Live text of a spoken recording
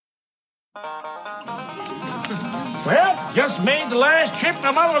Well, just made the last trip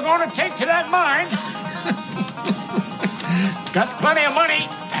my mother was going to take to that mine. Got plenty of money.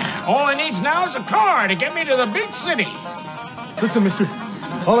 All I needs now is a car to get me to the big city. Listen, mister.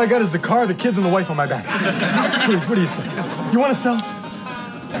 All I got is the car, the kids, and the wife on my back. Please, what do you say? You want to sell?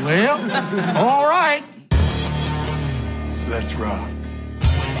 Well, all right. Let's rock.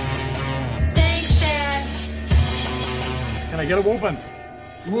 Thanks, Dad. Can I get a whoopin'?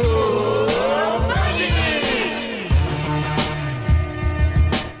 Whoa,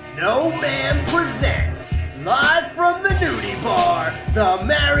 No Man presents, live from the nudie bar, the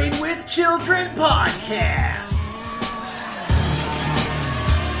Married with Children podcast.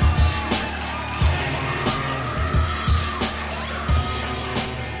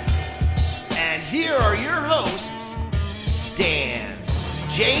 And here are your hosts, Dan,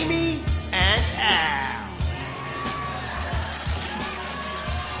 Jamie, and Al.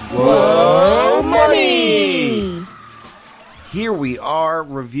 Whoa, money! Here we are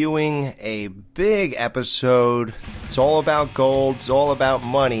reviewing a big episode. It's all about gold. It's all about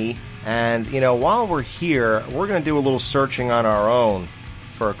money. And, you know, while we're here, we're going to do a little searching on our own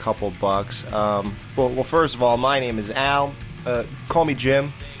for a couple bucks. Well, first of all, my name is Al. Call me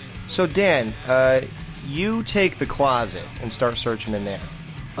Jim. So, Dan, you take the closet and start searching in there.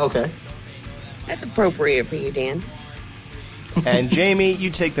 Okay. That's appropriate for you, Dan. And, Jamie, you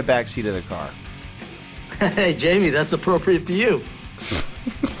take the back seat of the car. Hey, Jamie, that's appropriate for you.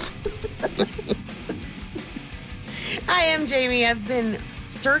 I am Jamie. I've been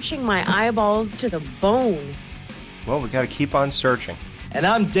searching my eyeballs to the bone. Well, we got to keep on searching. And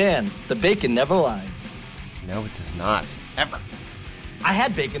I'm Dan. The bacon never lies. No, it does not. Ever. I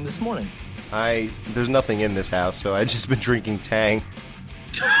had bacon this morning. There's nothing in this house, so I've just been drinking Tang.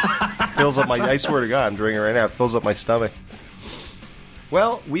 Fills up I swear to God, I'm drinking it right now. It fills up my stomach.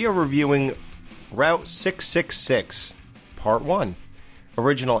 Well, we are reviewing Route 666, Part 1.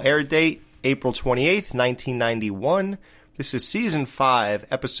 Original air date, April 28th, 1991. This is Season 5,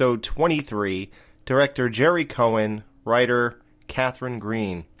 Episode 23. Director Jerry Cohen. Writer Catherine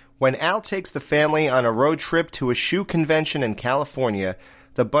Green. When Al takes the family on a road trip to a shoe convention in California,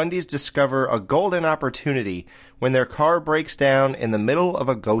 the Bundys discover a golden opportunity when their car breaks down in the middle of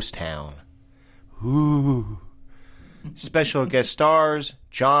a ghost town. Ooh. Special guest stars,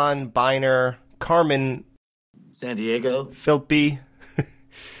 John Byner, Carmen San Diego, Philby,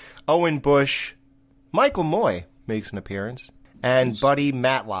 Owen Bush, Michael Moy makes an appearance, and Buddy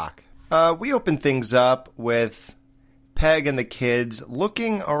Matlock. We open things up with Peg and the kids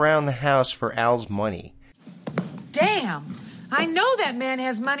looking around the house for Al's money. Damn! I know that man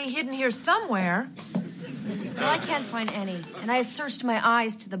has money hidden here somewhere. Well, I can't find any, and I have searched my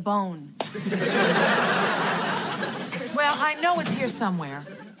eyes to the bone. Well, I know it's here somewhere.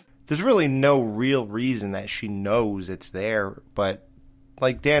 There's really no real reason that she knows it's there, but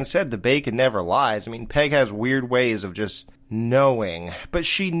like Dan said, the bacon never lies. I mean, Peg has weird ways of just knowing, but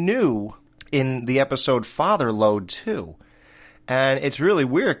she knew in the episode Father Load too. And it's really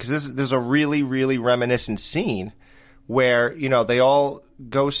weird because there's a really, really reminiscent scene where, you know, they all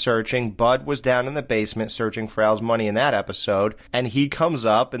go searching. Bud was down in the basement searching for Al's money in that episode, and he comes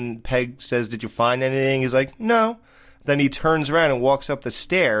up and Peg says, "Did you find anything?" He's like, "No." Then he turns around and walks up the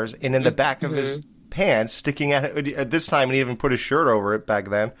stairs, and in the back of his pants, sticking out at this time, and he even put his shirt over it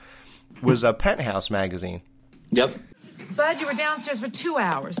back then, was a Penthouse magazine. Yep. Bud, you were downstairs for 2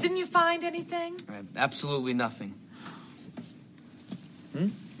 hours. Didn't you find anything? Absolutely nothing.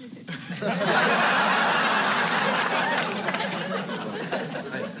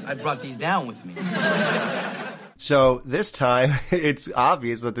 I brought these down with me. So this time, it's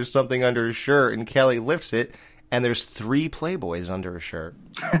obvious that there's something under his shirt, and Kelly lifts it, and there's 3 Playboys under his shirt.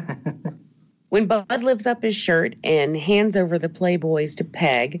 When Bud lifts up his shirt and hands over the Playboys to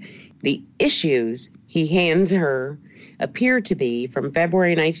Peg, the issues he hands her appear to be from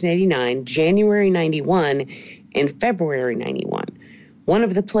February 1989, January 91, and February 91. One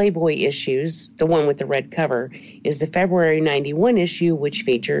of the Playboy issues, the one with the red cover, is the February 91 issue, which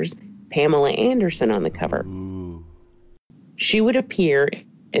features Pamela Anderson on the cover. Ooh. She would appear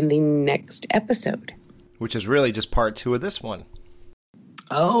in the next episode. Which is really just part 2 of this one.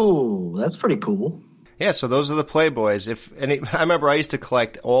 Oh, that's pretty cool. Yeah, so those are the Playboys. I remember I used to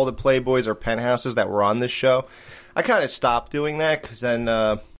collect all the Playboys or Penthouses that were on this show. I kind of stopped doing that because then...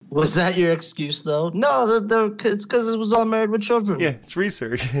 Was that your excuse, though? No, it's because it was all Married with Children. Yeah, it's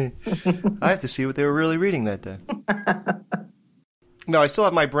research. I have to see what they were really reading that day. No, I still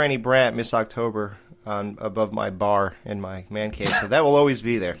have my Brandy Brandt Miss October above my bar in my man cave, so that will always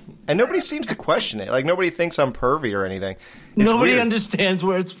be there. And nobody seems to question it. Like, nobody thinks I'm pervy or anything. Nobody understands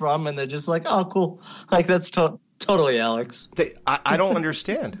where it's from, and they're just like, oh, cool. Like, that's totally Alex. I don't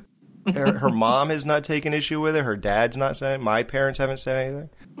understand. Her mom has not taken issue with it. Her dad's not saying it. My parents haven't said anything.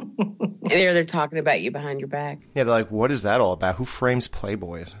 They're talking about you behind your back. Yeah, they're like, what is that all about? Who frames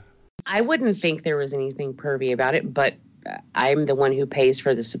Playboys? I wouldn't think there was anything pervy about it, but I'm the one who pays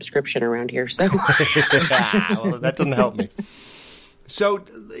for the subscription around here, so. Well, that doesn't help me. So,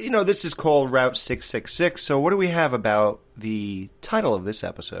 this is called Route 666. So what do we have about the title of this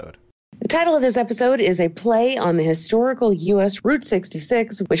episode? The title of this episode is a play on the historical U.S. Route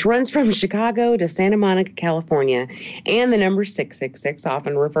 66, which runs from Chicago to Santa Monica, California, and the number 666,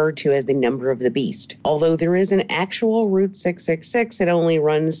 often referred to as the number of the beast. Although there is an actual Route 666, it only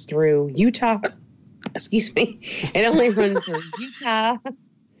runs through Utah. Excuse me. It only runs through Utah,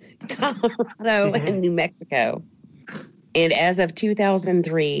 Colorado, and New Mexico. And as of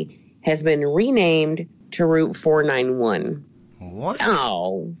 2003, has been renamed to Route 491. What?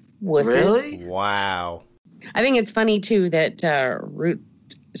 Oh, wusses. Really? Wow. I think it's funny, too, that Route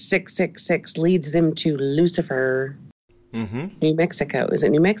 666 leads them to Lucifer, New Mexico. Is it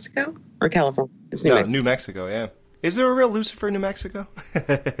New Mexico or California? It's New Mexico. New Mexico, yeah. Is there a real Lucifer in New Mexico?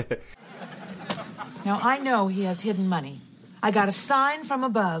 Now, I know he has hidden money. I got a sign from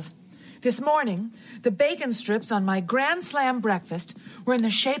above. This morning, the bacon strips on my Grand Slam breakfast were in the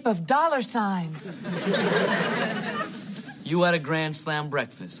shape of dollar signs. You had a Grand Slam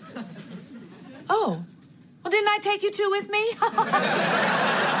breakfast. Oh, well, didn't I take you two with me?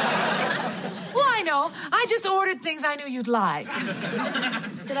 Well, I know. I just ordered things I knew you'd like.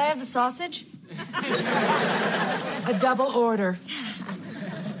 Did I have the sausage? A double order.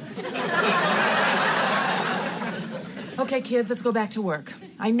 Okay, kids, let's go back to work.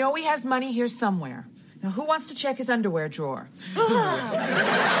 I know he has money here somewhere. Now, who wants to check his underwear drawer?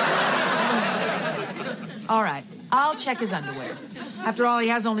 All right, I'll check his underwear. After all, he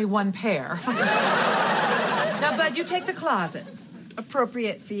has only one pair. Now, Bud, you take the closet.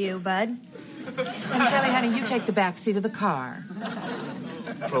 Appropriate for you, Bud. And Kelly, honey, you take the back seat of the car.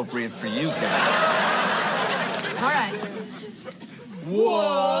 Appropriate for you, Kelly. All right.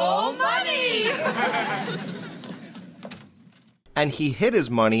 Whoa, money! And he hid his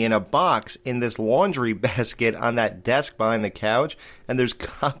money in a box in this laundry basket on that desk behind the couch. And there's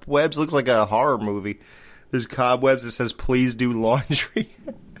cobwebs. Looks like a horror movie. There's cobwebs that says, please do laundry.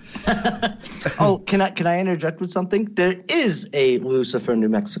 Oh, can I interject with something? There is a Lucifer, New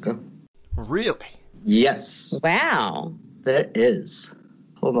Mexico. Really? Yes. Wow. There is.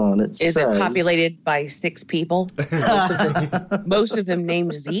 Hold on. It Is says... it populated by 6 people? Most of them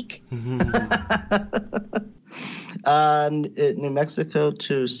named Zeke? New Mexico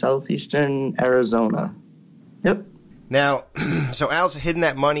to southeastern Arizona. Yep. Now, so Al's hidden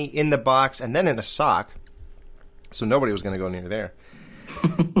that money in the box and then in a sock. So nobody was going to go near there.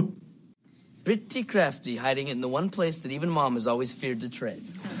 Pretty crafty, hiding it in the one place that even Mom has always feared to tread.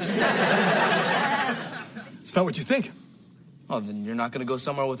 It's not what you think. Oh, then you're not going to go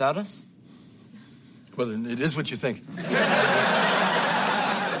somewhere without us? Well, then it is what you think.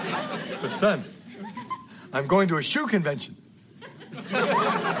 But, son, I'm going to a shoe convention.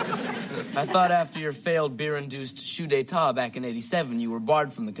 I thought after your failed beer-induced shoe d'etat back in '87, you were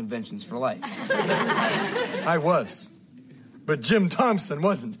barred from the conventions for life. I was. But Jim Thompson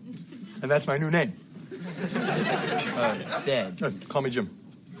wasn't. And that's my new name. Dad. Call me Jim.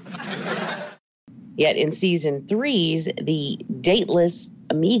 Yet in season 3's The Dateless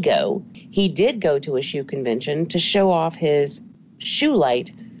Amigo, he did go to a shoe convention to show off his shoe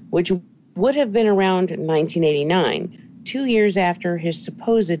light, which would have been around 1989, 2 years after his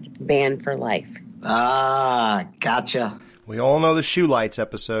supposed ban for life. Ah, gotcha. We all know the shoe lights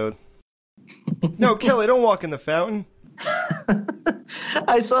episode. No, Kelly, don't walk in the fountain.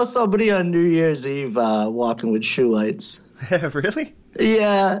 I saw somebody on New Year's Eve walking with shoe lights. Really?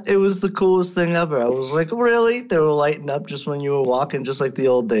 Yeah, it was the coolest thing ever. I was like, really? They were lighting up just when you were walking, just like the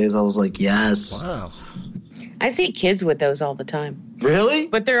old days. I was like, yes. Wow. I see kids with those all the time. Really?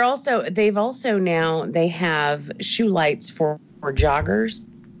 But they have shoe lights for joggers.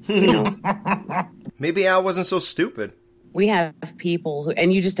 You know. Maybe Al wasn't so stupid. We have people who,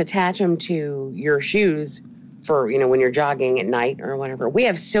 and you just attach them to your shoes for, when you're jogging at night or whatever. We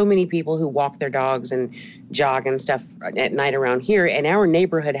have so many people who walk their dogs and jog and stuff at night around here, and our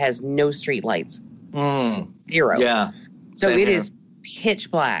neighborhood has no street lights. Zero. Yeah. So Same it here. is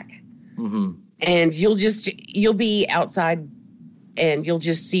pitch black. Mm-hmm. And you'll be outside and you'll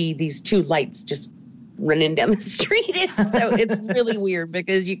just see these 2 lights just running down the street. It's really weird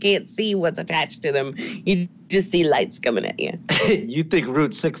because you can't see what's attached to them. You just see lights coming at you. You think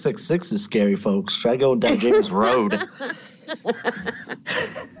Route 666 is scary, folks. Try going down Jamie's Road.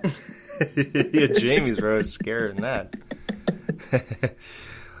 Yeah, Jamie's Road is scarier than that.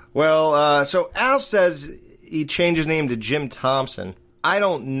 Well, so Al says he changed his name to Jim Thompson. I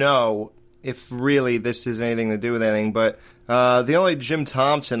don't know if really this has anything to do with anything, but the only Jim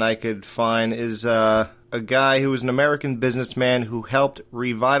Thompson I could find is a guy who was an American businessman who helped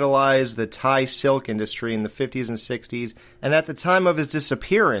revitalize the Thai silk industry in the 50s and 60s, and at the time of his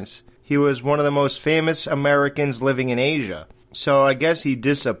disappearance, he was one of the most famous Americans living in Asia. So I guess he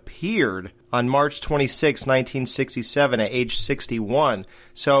disappeared on March 26, 1967 at age 61.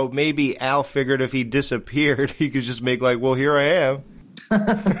 So maybe Al figured if he disappeared, he could just make like, well, here I am.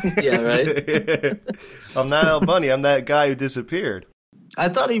 Yeah, right? I'm not Al Bundy. I'm that guy who disappeared. I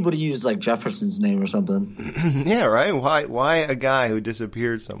thought he would have used like Jefferson's name or something. Yeah, right? Why a guy who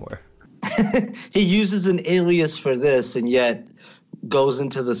disappeared somewhere? He uses an alias for this and yet goes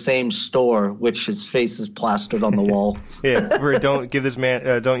into the same store, which his face is plastered on the wall. Yeah, where don't give this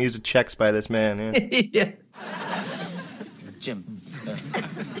man, don't use the checks by this man. Yeah. Yeah. Jim,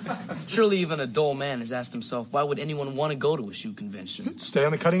 surely even a dull man has asked himself, why would anyone want to go to a shoe convention? Stay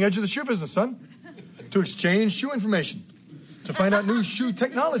on the cutting edge of the shoe business, son. To exchange shoe information. To find out new shoe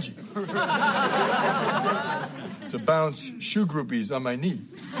technology. To bounce shoe groupies on my knee.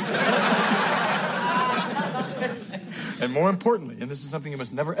 And more importantly, and this is something you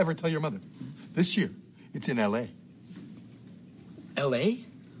must never ever tell your mother, this year, it's in L.A. L.A.?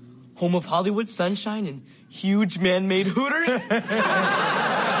 Home of Hollywood, sunshine, and huge man-made hooters?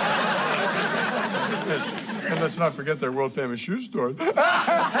 And let's not forget their world-famous shoe store.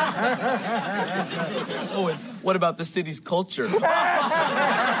 Oh, and what about the city's culture?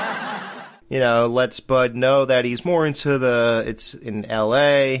 You know, lets Bud know that he's more into it's in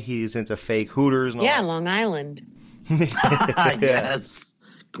L.A., he's into fake hooters and all. Yeah, Long Island. Yes.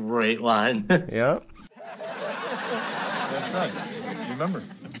 Great line. Yeah. That's right. Remember,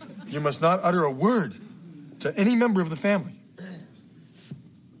 you must not utter a word to any member of the family.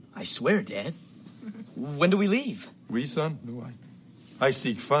 I swear, Dad. When do we leave? We, son? No, I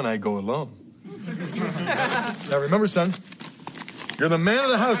seek fun, I go alone. Now remember, son, you're the man of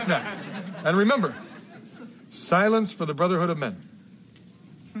the house now. And remember, silence for the brotherhood of men.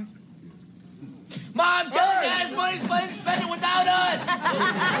 Mom, tell the guys money's been spent without us!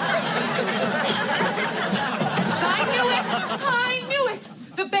 I knew it!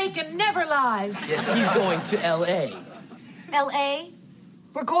 The bacon never lies. Yes, he's going to L.A. L.A.?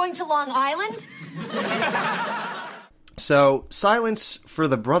 We're going to Long Island? So, silence for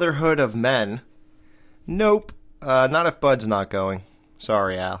the brotherhood of men. Nope. Not if Bud's not going.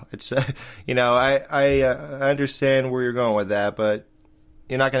 Sorry, Al. It's, I understand where you're going with that, but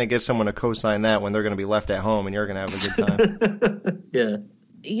you're not going to get someone to co-sign that when they're going to be left at home and you're going to have a good time. Yeah.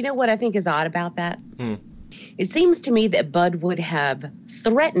 You know what I think is odd about that? It seems to me that Bud would have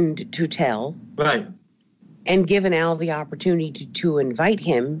threatened to tell. Right. And given Al the opportunity to invite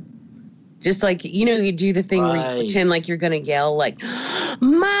him. Just like, you do the thing where you pretend like you're going to yell, like,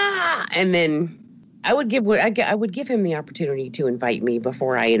 Ma! And then I would give him the opportunity to invite me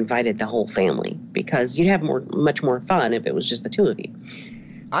before I invited the whole family. Because you'd have much more fun if it was just the two of you.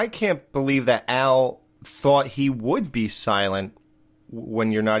 I can't believe that Al thought he would be silent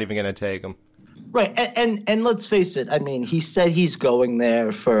when you're not even going to take him. Right, and let's face it. I mean, he said he's going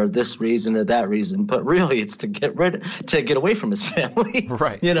there for this reason or that reason, but really, it's to get away from his family.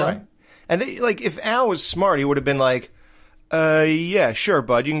 Right, Right. And if Al was smart, he would have been like, "Yeah, sure,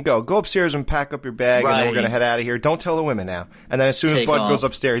 Bud, you can go. Go upstairs and pack up your bag, and then we're gonna head out of here. Don't tell the women now." And then as soon as Bud goes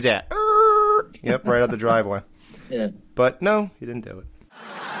upstairs, yep, right out the driveway. Yeah. But no, he didn't do it.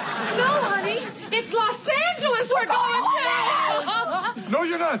 No, honey. It's Los Angeles we're going to. No,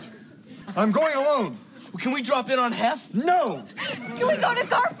 you're not. I'm going alone. Can we drop in on Hef? No. Can we go to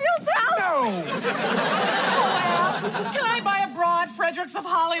Garfield's house? No. Can I buy a broad Fredericks of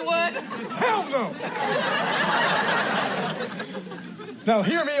Hollywood? Hell no. Now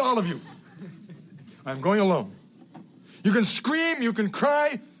hear me, all of you. I'm going alone. You can scream, you can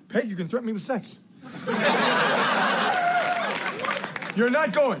cry. Peg, you can threaten me with sex. You're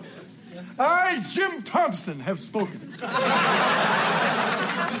not going. I, Jim Thompson, have spoken.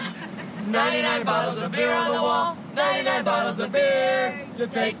 99 bottles of beer on the wall, 99 bottles of beer. You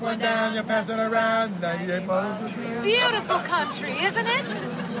take one down, you pass it around, 98 bottles of beer. Beautiful country, isn't it?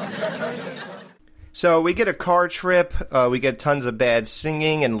 So we get a car trip, we get tons of bad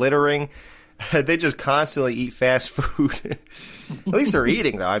singing and littering. They just constantly eat fast food. At least they're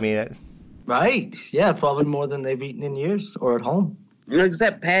eating, though. I mean, Right. Yeah, probably more than they've eaten in years or at home.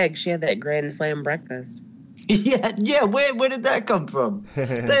 Except Peg, she had that Grand Slam breakfast. Yeah. Where did that come from?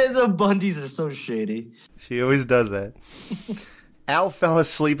 The Bundys are so shady. She always does that. Al fell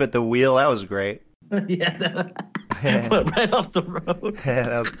asleep at the wheel. That was great. Yeah, went right off the road. Yeah,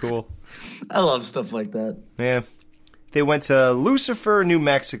 that was cool. I love stuff like that. Yeah. They went to Lucifer, New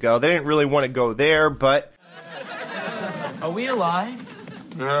Mexico. They didn't really want to go there, but... Are we alive?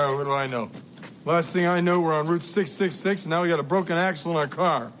 No, what do I know? Last thing I know, we're on Route 666, and now we got a broken axle in our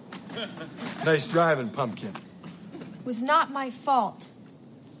car. Nice driving, Pumpkin. It was not my fault.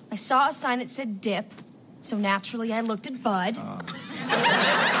 I saw a sign that said dip, so naturally I looked at Bud. The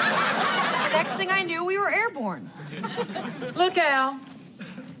next thing I knew, we were airborne. Look, Al.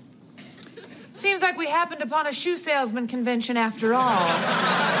 Seems like we happened upon a shoe salesman convention after all. All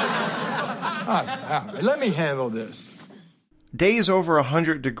right, let me handle this. Days over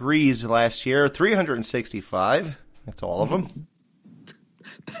 100 degrees last year, 365. That's all of them.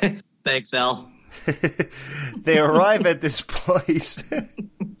 Thanks, Al. They arrive at this place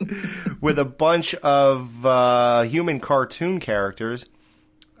with a bunch of human cartoon characters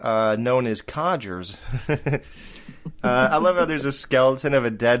known as codgers. I love how there's a skeleton of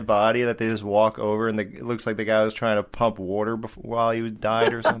a dead body that they just walk over, and it looks like the guy was trying to pump water while he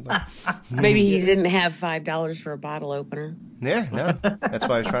died or something. Maybe he didn't have $5 for a bottle opener. Yeah, no. That's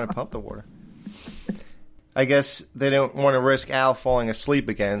why he was trying to pump the water. I guess they don't want to risk Al falling asleep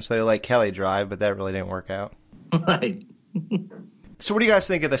again, so they let Kelly drive, but that really didn't work out. Right. So what do you guys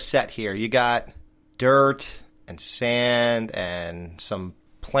think of the set here? You got dirt and sand and some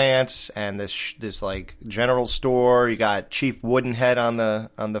plants and this like general store. You got Chief Woodenhead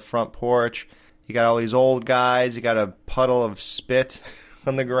on the front porch. You got all these old guys. You got a puddle of spit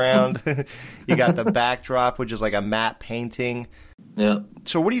on the ground. You got the backdrop, which is like a matte painting. Yeah.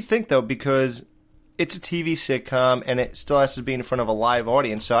 So what do you think, though? Because it's a TV sitcom, and it still has to be in front of a live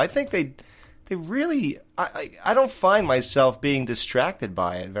audience. So I think they really... I don't find myself being distracted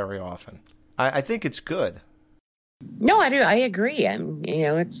by it very often. I think it's good. No, I do. I agree.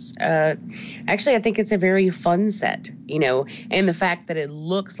 It's actually, I think it's a very fun set, and the fact that it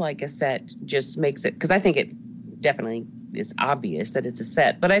looks like a set just makes it, because I think it definitely is obvious that it's a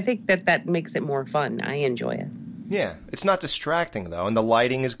set, but I think that makes it more fun. I enjoy it. Yeah, it's not distracting, though, and the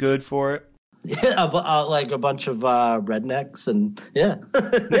lighting is good for it. Yeah, like a bunch of rednecks, and yeah.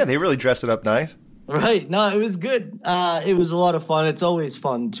 Yeah, they really dressed it up nice. Right. No, it was good. It was a lot of fun. It's always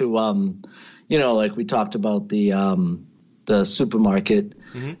fun to, like we talked about the supermarket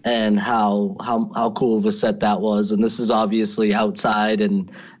and how cool of a set that was. And this is obviously outside.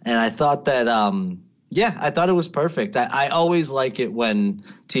 And I thought that, I thought it was perfect. I always like it when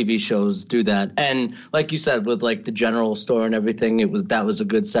TV shows do that. And like you said, with like the general store and everything, that was a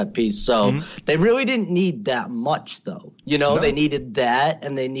good set piece. So they really didn't need that much, though. No. They needed that,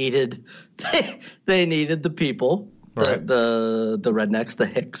 and they needed the people, right. the rednecks, the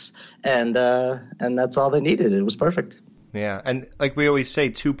hicks, and that's all they needed. It was perfect. Yeah, and like we always say,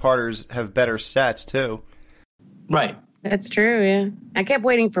 two-parters have better sets too. Right. That's true, yeah. I kept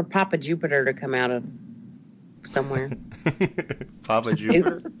waiting for Papa Jupiter to come out of somewhere. Papa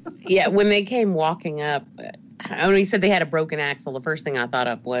Jupiter? Yeah, when they came walking up, when he said they had a broken axle, the first thing I thought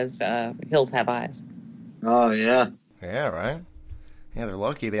of was Hills Have Eyes. Oh, yeah. Yeah, right? Yeah, they're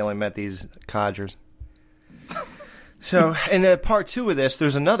lucky they only met these codgers. So, in part two of this,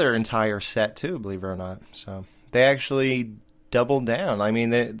 there's another entire set, too, believe it or not. So, they actually doubled down. I mean,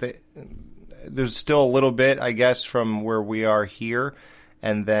 there's still a little bit, I guess, from where we are here,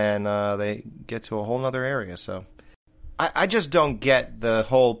 and then they get to a whole other area. So I just don't get the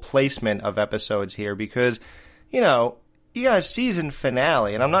whole placement of episodes here because, you got a season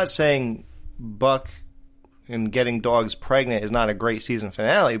finale, and I'm not saying Buck and getting dogs pregnant is not a great season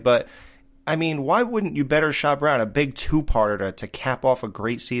finale, but I mean, why wouldn't you better shop around a big two-parter to cap off a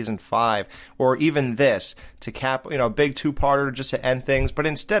great season 5, or even this to cap, a big two-parter just to end things? But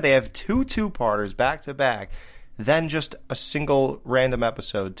instead, they have two-parters back to back, then just a single random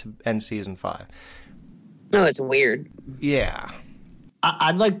episode to end season 5. Oh, it's weird. Yeah.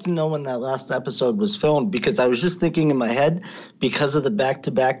 I'd like to know when that last episode was filmed, because I was just thinking in my head, because of the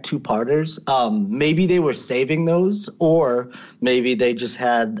back-to-back two-parters, maybe they were saving those, or maybe they just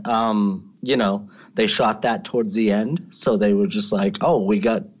had, they shot that towards the end, so they were just like, oh, we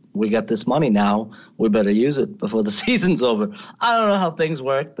got this money now, we better use it before the season's over. I don't know how things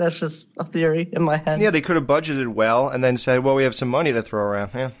work. That's just a theory in my head. Yeah, they could have budgeted well and then said, well, we have some money to throw around,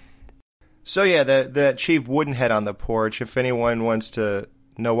 yeah. So, yeah, the Chief Woodenhead on the porch, if anyone wants to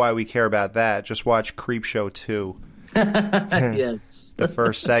know why we care about that, just watch Creepshow 2. Yes. The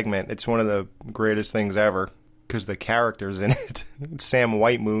first segment. It's one of the greatest things ever because the characters in it. It's Sam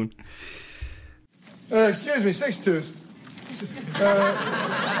Whitemoon. Excuse me, Six Tooth.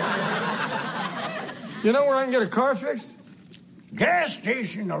 You know where I can get a car fixed? Gas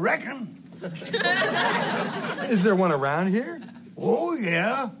station, I reckon. Is there one around here? Oh,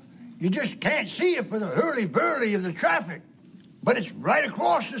 yeah. You just can't see it for the hurly-burly of the traffic. But it's right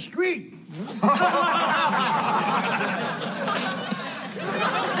across the street.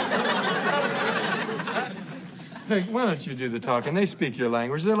 Hey, why don't you do the talking? They speak your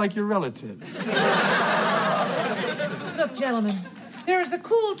language. They're like your relatives. Look, gentlemen, there's a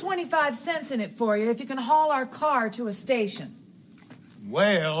cool 25 cents in it for you if you can haul our car to a station.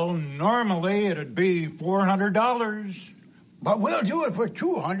 Well, normally it'd be $400. But we'll do it for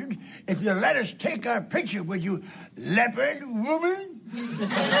 $200 if you let us take our picture with you, leopard woman.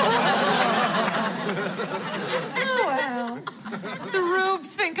 Oh, well. The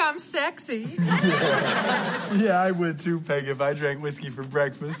Rubes think I'm sexy. Yeah, I would too, Peg, if I drank whiskey for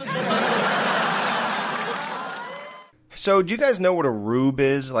breakfast. So, do you guys know what a rube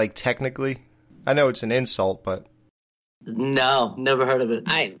is, like, technically? I know it's an insult, but... No, never heard of it.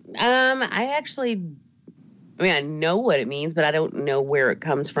 I know what it means, but I don't know where it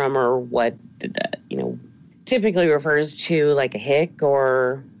comes from or what, typically refers to like a hick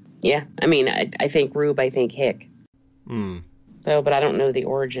or, yeah. I mean, I think rube, I think hick. So, but I don't know the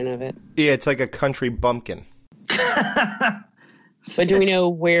origin of it. Yeah, it's like a country bumpkin. But do we know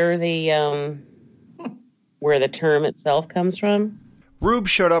where the term itself comes from? Rube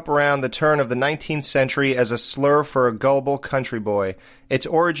showed up around the turn of the 19th century as a slur for a gullible country boy. Its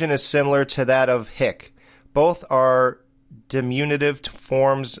origin is similar to that of hick. Both are diminutive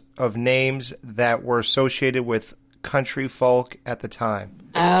forms of names that were associated with country folk at the time.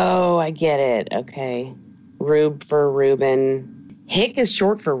 Oh, I get it. Okay. Rube for Reuben. Hick is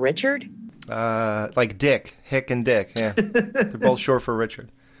short for Richard? Like Dick. Hick and Dick, yeah. They're both short for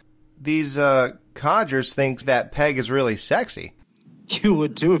Richard. These codgers think that Peg is really sexy. You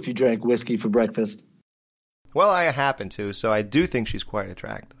would too if you drank whiskey for breakfast. Well, I happen to, so I do think she's quite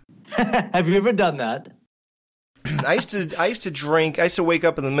attractive. Have you ever done that? I used to drink. I used to wake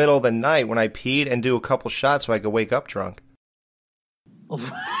up in the middle of the night when I peed and do a couple shots so I could wake up drunk.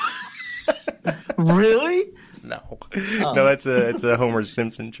 Really? No, no, it's a Homer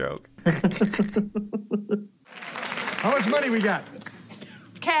Simpson joke. How much money we got?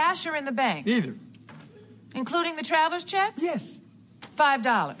 Cash or in the bank? Either. Including the traveler's checks? Yes. $5.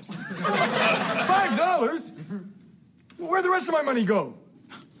 $5? Where'd the rest of my money go?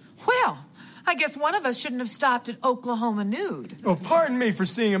 Well, I guess one of us shouldn't have stopped at Oklahoma Nude. Oh, pardon me for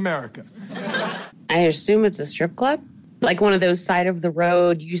seeing America. I assume it's a strip club? Like one of those side of the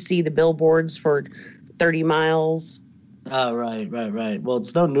road, you see the billboards for 30 miles. Oh, right. Well,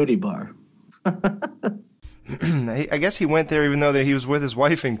 it's no nudie bar. I guess he went there even though he was with his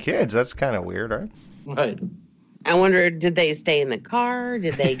wife and kids. That's kind of weird, right? Right. I wonder, did they stay in the car?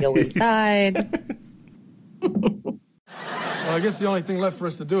 Did they go inside? Well, I guess the only thing left for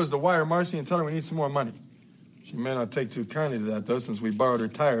us to do is to wire Marcy and tell her we need some more money. She may not take too kindly to that, though, since we borrowed her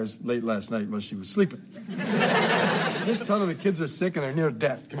tires late last night while she was sleeping. Just tell her the kids are sick and they're near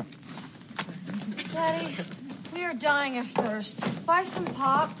death. Come on. Daddy, we are dying of thirst. Buy some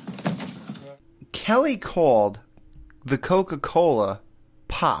pop. Kelly called the Coca-Cola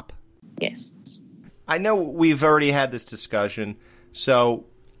pop. Yes. I know we've already had this discussion, so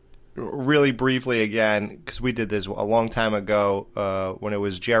really briefly again, because we did this a long time ago when it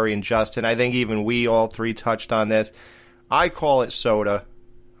was Jerry and Justin. I think even we all three touched on this. I call it soda.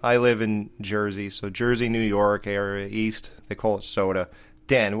 I live in Jersey, so Jersey, New York area, East, they call it soda.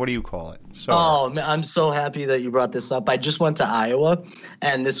 Dan, what do you call it? Soda. Oh, man, I'm so happy that you brought this up. I just went to Iowa,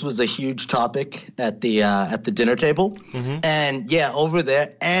 and this was a huge topic at the dinner table. Mm-hmm. And yeah, over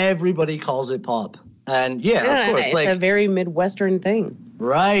there, everybody calls it pop. And yeah, of course, it's a very Midwestern thing.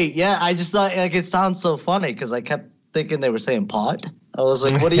 Right? Yeah, I just thought it sounds so funny because I kept thinking they were saying pot. I was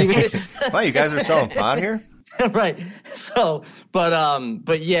like, what do you mean? Wow, you guys are selling pot here? Right. So,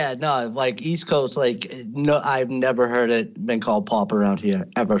 but yeah, no, like East Coast, like no, I've never heard it been called pop around here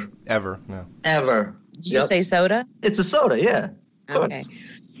ever. No. Ever. Did you say soda? It's a soda, yeah. Of okay. course.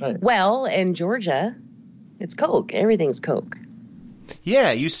 Right. Well, in Georgia, it's Coke. Everything's Coke.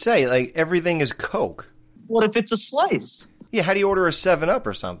 Yeah, you say like everything is Coke. What if it's a slice? Yeah, how do you order a 7-Up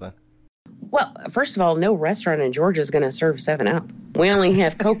or something? Well, first of all, no restaurant in Georgia is going to serve 7-Up. We only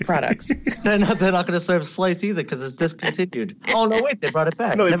have Coke products. They're not going to serve slice either because it's discontinued. Oh, no, wait, they brought it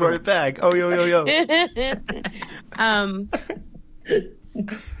back. No, they brought it back. Oh, yo.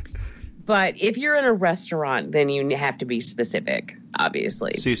 But if you're in a restaurant, then you have to be specific,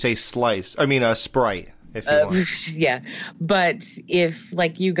 obviously. So you say Sprite, if you want. Yeah. But if,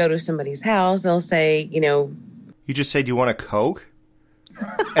 like, you go to somebody's house, they'll say, You just say, do you want a Coke?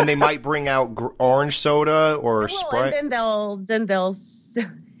 And they might bring out orange soda or Sprite. And then they'll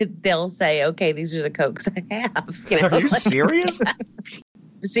say, okay, these are the Cokes I have. Are you serious?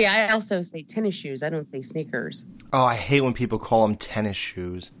 See, I also say tennis shoes. I don't say sneakers. Oh, I hate when people call them tennis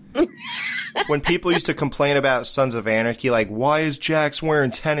shoes. When people used to complain about Sons of Anarchy, like, why is Jax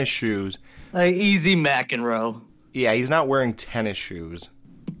wearing tennis shoes? Easy McEnroe. Yeah, he's not wearing tennis shoes.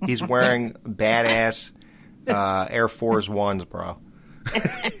 He's wearing badass Air Force Ones, bro.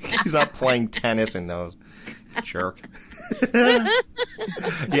 He's not playing tennis in those. Jerk.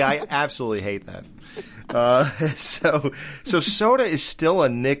 Yeah, I absolutely hate that. So soda is still a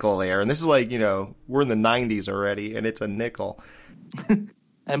nickel there, and this is like, we're in the 90s already, and it's a nickel.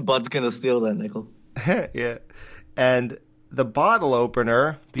 And Bud's gonna steal that nickel. Yeah. And the bottle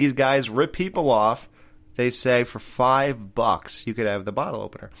opener, these guys rip people off. They say for $5 you could have the bottle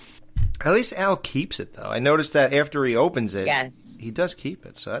opener. At least Al keeps it, though. I noticed that after he opens it, yes, he does keep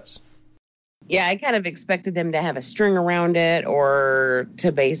it, so that's... Yeah, I kind of expected them to have a string around it or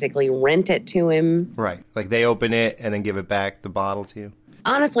to basically rent it to him. Right. Like they open it and then give it back, the bottle to you.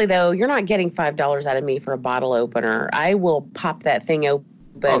 Honestly, though, you're not getting $5 out of me for a bottle opener. I will pop that thing open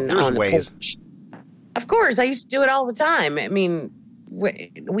on the porch. Of course, I used to do it all the time. I mean,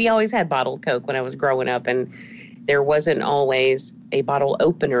 we always had bottled Coke when I was growing up, and there wasn't always a bottle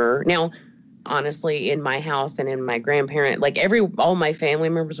opener. Now, honestly, in my house and in my grandparent, like all my family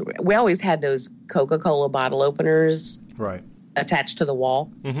members, we always had those Coca-Cola bottle openers, right, attached to the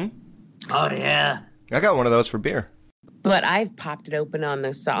wall. Mm-hmm. Oh yeah, I got one of those for beer. But I've popped it open on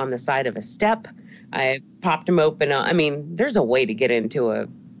the side of a step. I popped them open. There's a way to get into a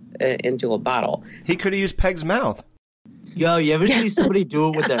bottle. He could have used Peg's mouth. Yo, you ever see somebody do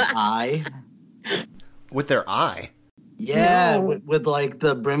it with their eye? With their eye? Yeah, No. with like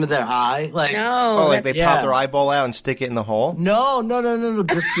the brim of their eye, like No. Oh, like they pop their eyeball out and stick it in the hole? No,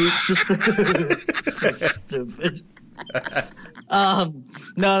 just stupid.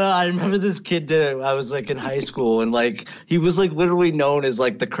 No, I remember this kid did it. I was like in high school, and like he was like literally known as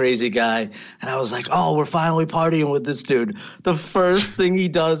like the crazy guy, and I was like, oh, we're finally partying with this dude. The first thing he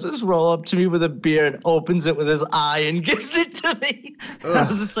does is roll up to me with a beer and opens it with his eye and gives it to me. I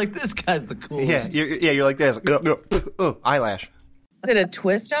was just like, this guy's the coolest. You're like this. Eyelash. Is it a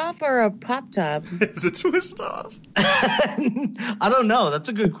twist off or a pop top? It's a twist off. I don't know. That's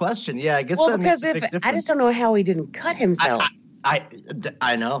a good question. Yeah, I guess Well, that because makes a big difference. I just don't know how he didn't cut himself.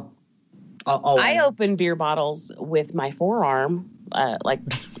 I know. I open beer bottles with my forearm, like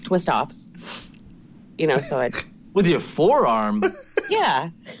twist offs. So it. With your forearm? Yeah.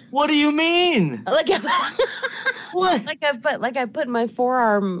 What do you mean? What? Like I put my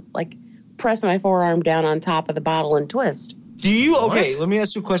forearm, like press my forearm down on top of the bottle and twist. Do you? Okay, let me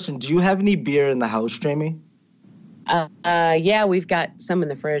ask you a question. Do you have any beer in the house, Jamie? Yeah, we've got some in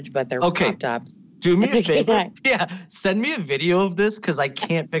the fridge, but they're pop tops. Do me a favor. Yeah, send me a video of this because I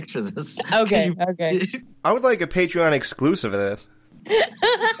can't picture this. Okay. I would like a Patreon exclusive of this.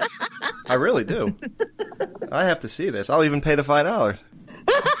 I really do. I have to see this. I'll even pay the $5.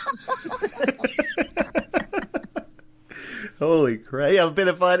 Holy crap. Yeah, I'll pay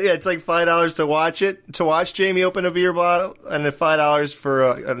the $5. Yeah, it's like $5 to watch it. To watch Jamie open a beer bottle, and then $5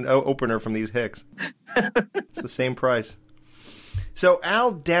 for an opener from these hicks. It's the same price. So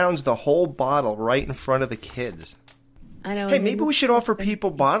Al downs the whole bottle right in front of the kids. I know. Hey, maybe we should offer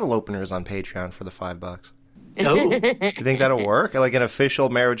people bottle openers on Patreon for the $5. Oh. You think that'll work? Like an official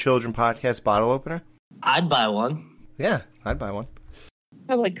Married Children podcast bottle opener? I'd buy one. Yeah, I'd buy one.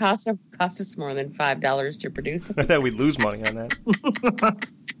 Probably cost us more than $5 to produce. I know we'd lose money on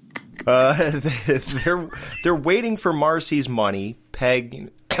that. They're waiting for Marcy's money.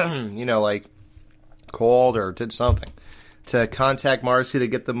 Peg, like called or did something to contact Marcy to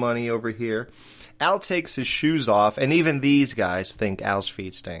get the money over here. Al takes his shoes off, and even these guys think Al's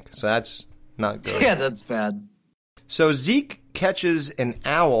feet stink. So that's not good. Yeah, that's bad. So Zeke catches an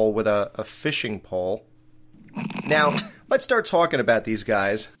owl with a fishing pole. Now, let's start talking about these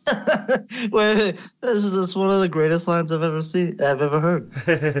guys. Wait, this is one of the greatest lines I've ever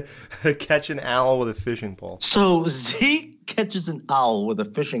heard. Catch an owl with a fishing pole. So Zeke catches an owl with a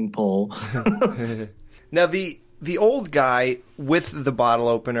fishing pole. Now, the old guy with the bottle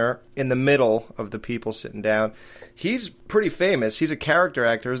opener in the middle of the people sitting down, he's pretty famous. He's a character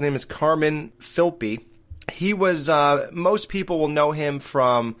actor. His name is Carmen Philby. He was, most people will know him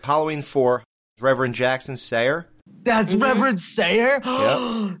from Halloween 4, Reverend Jackson Sayer. That's Reverend Sayer?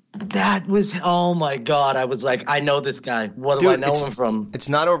 Yep. That was, oh my God. I was like, I know this guy. What do I know him from? It's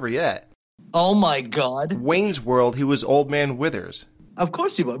not over yet. Oh my God. Wayne's World, he was Old Man Withers. Of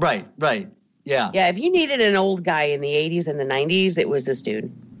course he was. Right. Yeah. Yeah, if you needed an old guy in the 80s and the 90s, it was this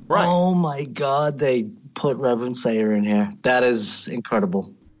dude. Right. Oh my God, they put Reverend Sayer in here. That is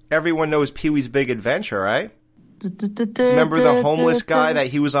incredible. Everyone knows Pee-wee's Big Adventure, right? Remember the homeless guy that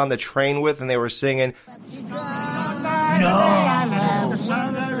he was on the train with and they were singing? No.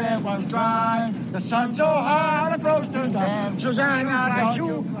 The sun so hot approach to the Susanna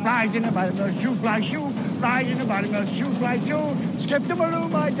shoe, rise in the bottom of the shoe, fly shoe, rise in the bottom of the shoe, fly shoe, skip the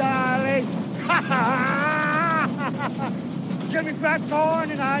balloon, my darling. Ha ha! Jimmy crack corn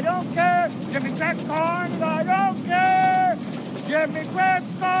and I don't care. Jimmy crack corn and I don't care. Jimmy crack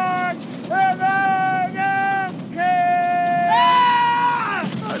corn and I don't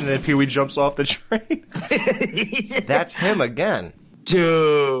care. And then Pee-wee jumps off the train. That's him again.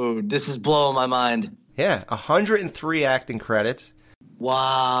 Dude, this is blowing my mind. Yeah, 103 acting credits.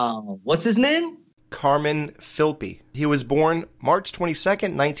 Wow. What's his name? Carmen Philby. He was born March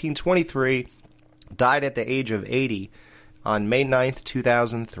 22nd, 1923, died at the age of 80 on May 9th,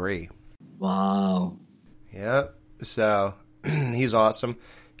 2003. Wow. Yep, so he's awesome.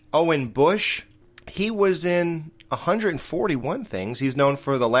 Owen Bush, he was in 141 things. He's known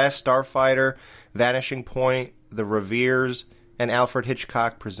for The Last Starfighter, Vanishing Point, The Reveres, and Alfred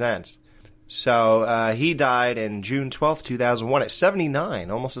Hitchcock Presents. So he died in June 12th, 2001 at 79,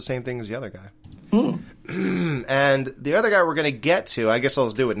 almost the same thing as the other guy. And the other guy we're going to get to, I guess I'll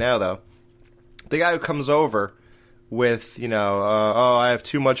just do it now, though. The guy who comes over with, I have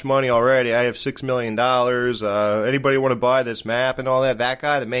too much money already. I have $6 million. Anybody want to buy this map and all that? That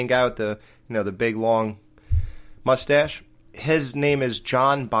guy, the main guy with the, the big, long mustache. His name is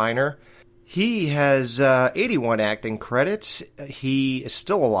John Byner. He has 81 acting credits. He is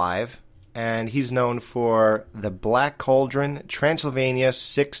still alive, and he's known for The Black Cauldron, Transylvania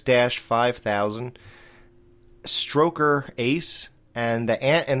 6-5000, Stroker Ace, and The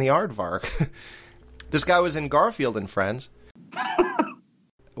Ant and the Aardvark. This guy was in Garfield and Friends.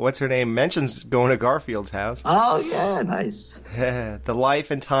 What's her name? Mentions going to Garfield's house. Oh, yeah, nice. The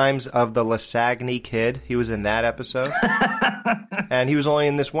Life and Times of the Lasagna Kid. He was in that episode. And he was only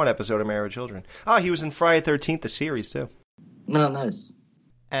in this one episode of Married with Children. Oh, he was in Friday the 13th, the series, too. No, nice.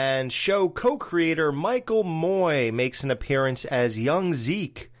 And show co-creator Michael Moy makes an appearance as young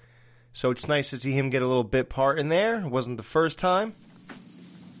Zeke. So it's nice to see him get a little bit part in there. It wasn't the first time.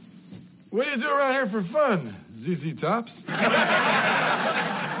 What do you do around here for fun, ZZ Tops?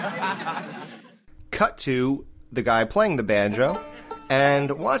 Cut to the guy playing the banjo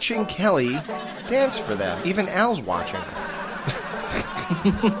and watching Kelly dance for them. Even Al's watching.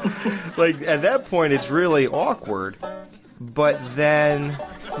 Like, at that point, it's really awkward. But then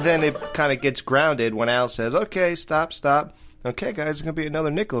it kind of gets grounded when Al says, okay, stop. Okay, guys, it's going to be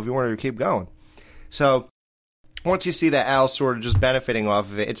another nickel if you wanted to keep going. So once you see that Al's sort of just benefiting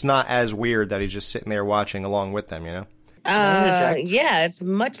off of it, it's not as weird that he's just sitting there watching along with them, Yeah, it's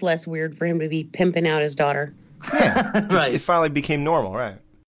much less weird for him to be pimping out his daughter. Yeah, right. It finally became normal, right?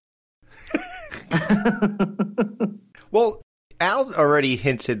 Well, Al already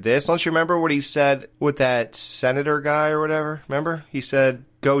hinted this. Don't you remember what he said with that senator guy or whatever? Remember? He said,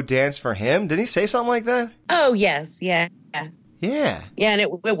 go dance for him? Didn't he say something like that? Oh, yes, yeah. Yeah. Yeah, and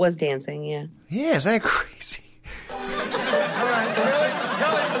it was dancing, yeah. Yeah, isn't that crazy? All right, really?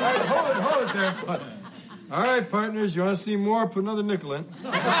 Kelly, hold it there. All right, partners, you want to see more? Put another nickel in. Can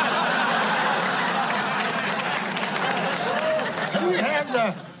we have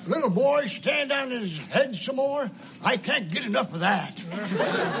the little boy stand on his head some more? I can't get enough of that.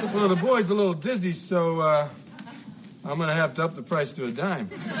 Well, the boy's a little dizzy, so I'm going to have to up the price to a dime.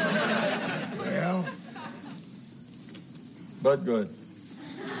 Well, But good.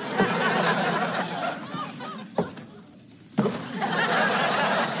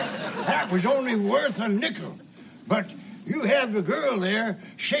 that was only worth a nickel. But you have the girl there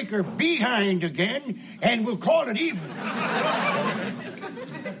shake her behind again, and we'll call it even.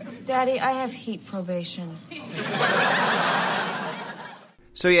 Daddy, I have heat probation.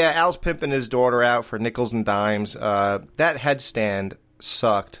 So yeah, Al's pimping his daughter out for nickels and dimes. That headstand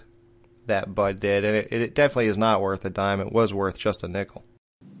sucked, that Bud did, and it definitely is not worth a dime. It was worth just a nickel.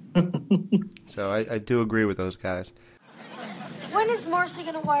 So I do agree with those guys. When is Marcy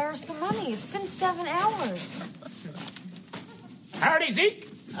going to wire us the money? It's been 7 hours. Howdy, Zeke.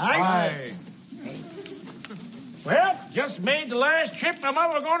 Hi. Well, just made the last trip I'm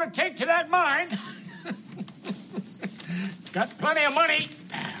ever going to take to that mine. Got plenty of money.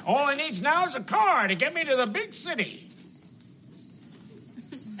 All he needs now is a car to get me to the big city.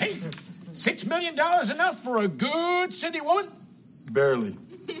 Hey, $6 million enough for a good city woman? Barely.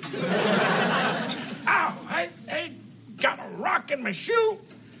 Ow, I got a rock in my shoe.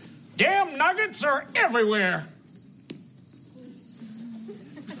 Damn nuggets are everywhere.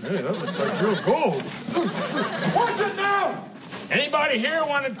 Hey, that looks like real gold. What's it now? Anybody here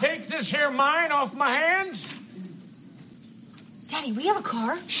want to take this here mine off my hands? Daddy, we have a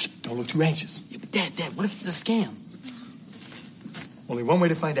car. Shh, don't look too anxious. Yeah, but Dad, what if it's a scam? Only one way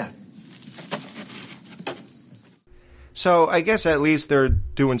to find out. So I guess at least they're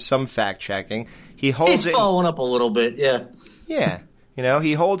doing some fact-checking. He's following up a little bit, yeah. Yeah. You know,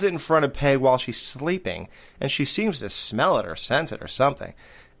 he holds it in front of Peg while she's sleeping, and she seems to smell it or sense it or something.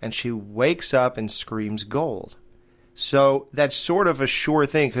 And she wakes up and screams gold. So that's sort of a sure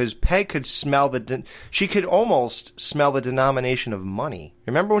thing, because Peg could smell she could almost smell the denomination of money.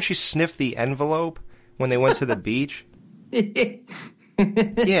 Remember when she sniffed the envelope when they went to the beach?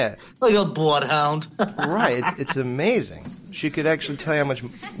 Yeah. Like a bloodhound. Right. It's amazing. She could actually tell you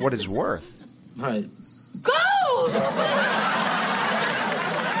what it's worth. Right. Gold!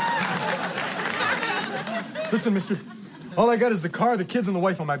 Listen, mister. All I got is the car, the kids, and the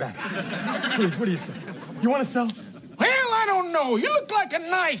wife on my back. Please, what do you say? You want to sell? Well, I don't know. You look like a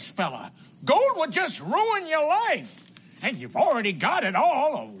nice fella. Gold would just ruin your life. And you've already got it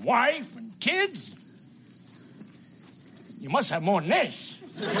all, a wife and kids. You must have more than this.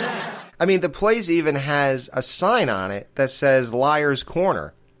 I mean, the place even has a sign on it that says Liar's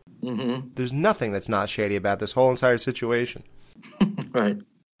Corner. Mm-hmm. There's nothing that's not shady about this whole entire situation. Right.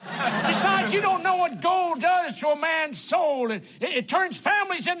 Besides, you don't know what gold does to a man's soul. It turns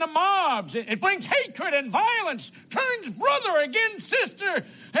families into mobs. It brings hatred and violence. Turns brother against sister,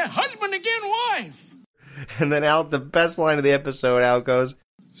 husband against wife. And then Al, the best line of the episode, Al goes,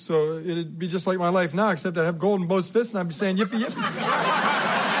 So it'd be just like my life now, except I'd have gold in both fists and I'd be saying yippee yippee.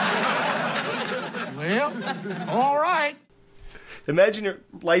 Well, all right. Imagine your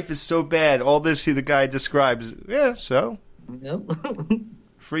life is so bad, all this the guy describes. Yeah, so? Yep.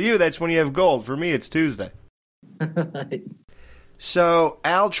 For you, that's when you have gold. For me, it's Tuesday. So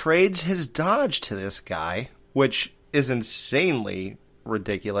Al trades his Dodge to this guy, which is insanely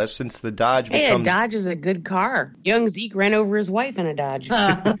ridiculous since the Dodge becomes... a Dodge is a good car. Young Zeke ran over his wife in a Dodge.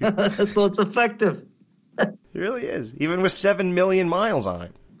 So it's effective. It really is, even with 7 million miles on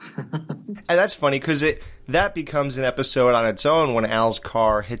it. And that's funny because that becomes an episode on its own when Al's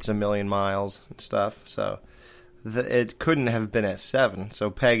car hits 1 million miles and stuff. So it couldn't have been at 7.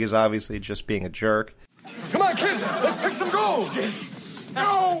 So Peg is obviously just being a jerk. Come on, kids, let's pick some gold. Yes.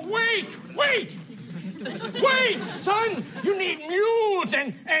 No, wait. Wait, son. You need mules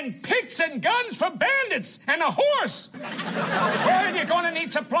and picks and guns for bandits and a horse. Well, you're going to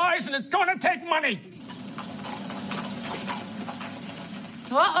need supplies and it's going to take money.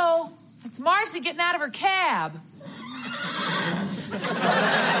 Uh-oh. It's Marcy getting out of her cab.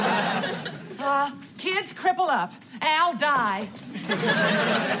 Kids, cripple up. Al, die.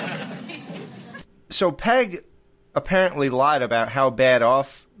 So Peg apparently lied about how bad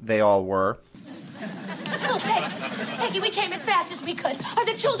off they all were. Oh, Peggy, we came as fast as we could. Are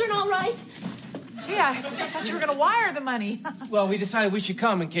the children all right? Gee, I thought you were going to wire the money. Well, we decided we should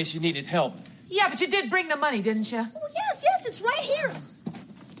come in case you needed help. Yeah, but you did bring the money, didn't you? Oh, yes, it's right here.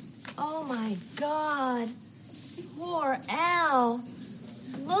 Oh, my God. Poor Al.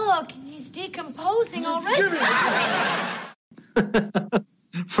 Look, he's decomposing already.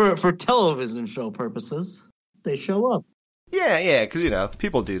 For television show purposes, they show up. Yeah, because,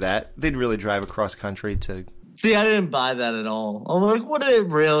 people do that. They'd really drive across country to... See, I didn't buy that at all. I'm like, what are they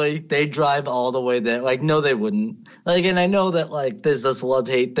really? They drive all the way there? Like, no, they wouldn't. Like, and I know that, like, there's this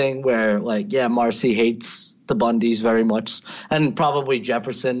love-hate thing where, like, yeah, Marcy hates the Bundys very much. And probably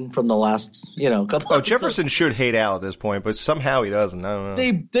Jefferson from the last, couple Oh, Jefferson should hate Al at this point, but somehow he doesn't. I don't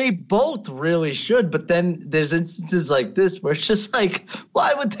know. They both really should, but then there's instances like this where it's just like,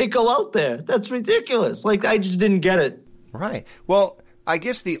 why would they go out there? That's ridiculous. Like, I just didn't get it. Right. Well, I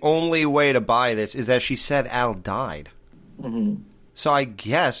guess the only way to buy this is that she said Al died. Mm-hmm. So I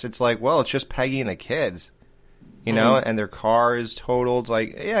guess it's like, well, it's just Peggy and the kids, and their car is totaled.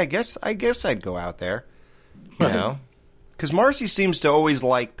 Like, yeah, I guess I'd go out there, you know, because Marcy seems to always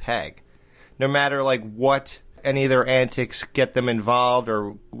like Peg, no matter like what any of their antics get them involved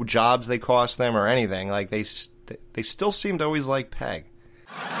or jobs they cost them or anything. Like they still seem to always like Peg.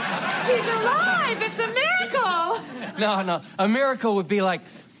 He's alive! It's a miracle! No. A miracle would be like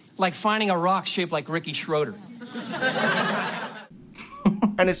finding a rock shaped like Ricky Schroeder.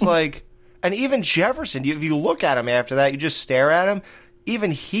 And it's like, and even Jefferson, if you look at him after that, you just stare at him,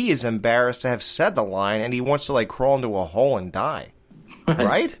 even he is embarrassed to have said the line, and he wants to, like, crawl into a hole and die.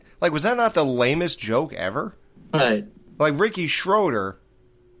 Right? Like, was that not the lamest joke ever? Right. Like, Ricky Schroder,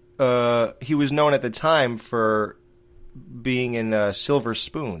 he was known at the time for being in Silver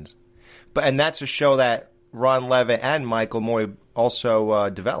Spoons. And that's a show that Ron Levitt and Michael Moy also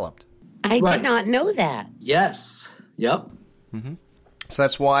developed. I did not know that. Yes. Yep. Mm-hmm. So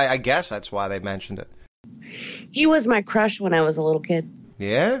that's why, I guess that's why they mentioned it. He was my crush when I was a little kid.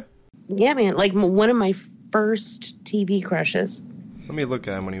 Yeah? Yeah, man. Like one of my first TV crushes. Let me look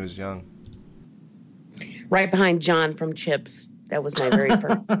at him when he was young. Right behind John from Chips. That was my very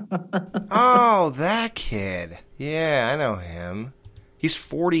first. Oh, that kid. Yeah, I know him. He's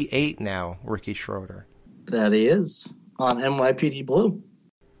 48 now, Ricky Schroder. That he is. On NYPD Blue.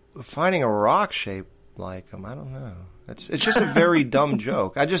 Finding a rock shaped like him, I don't know. It's just a very dumb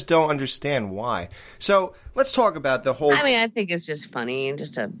joke. I just don't understand why. So let's talk about the whole... I mean, I think it's just funny and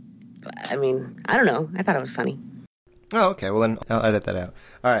just I don't know. I thought it was funny. Oh, okay. Well, then I'll edit that out.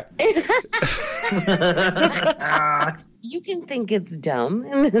 All right. You can think it's dumb.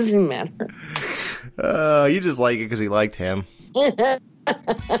 It doesn't matter. You just like it because he liked him.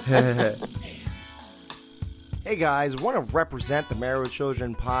 Hey, guys. Want to represent the Married with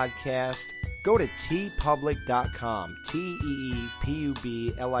Children podcast? Go to teepublic.com.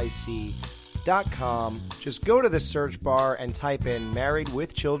 TEEPUBLIC.com. Just go to the search bar and type in Married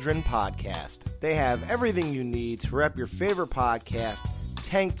with Children podcast. They have everything you need to rep your favorite podcast: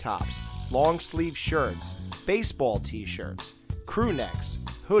 tank tops, long sleeve shirts, baseball t-shirts, crew necks,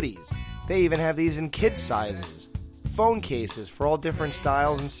 hoodies. They even have these in kid sizes. Phone cases for all different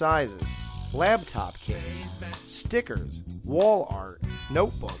styles and sizes. Laptop case, stickers, wall art,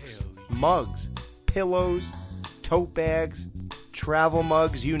 notebooks, mugs, pillows, tote bags, travel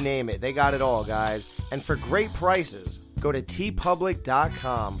mugs, you name it. They got it all, guys. And for great prices, go to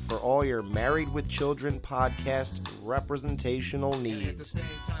teepublic.com for all your Married with Children podcast representational needs.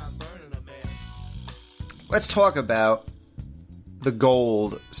 Let's talk about the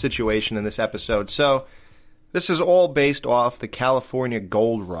gold situation in this episode. So, this is all based off the California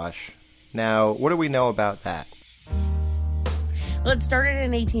gold rush. Now, what do we know about that? Well, it started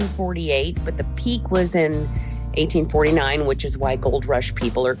in 1848, but the peak was in 1849, which is why gold rush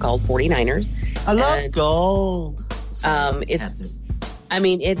people are called 49ers. I love gold.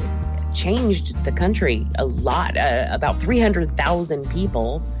 It changed the country a lot. About 300,000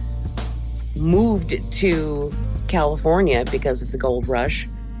 people moved to California because of the gold rush.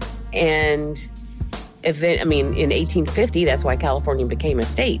 And in 1850, that's why California became a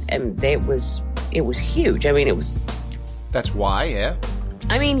state. And it was huge. That's why, yeah.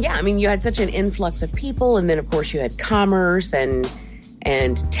 You had such an influx of people, and then of course you had commerce and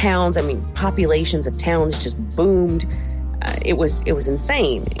towns. Populations of towns just boomed. It was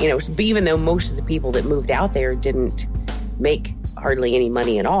insane. Even though most of the people that moved out there didn't make hardly any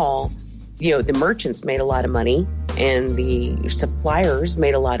money at all, the merchants made a lot of money, and the suppliers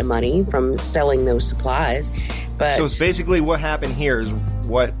made a lot of money from selling those supplies. But so it's basically what happened here is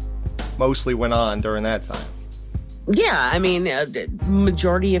what mostly went on during that time. Yeah,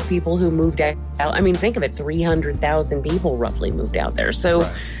 majority of people who moved out, think of it, 300,000 people roughly moved out there. So,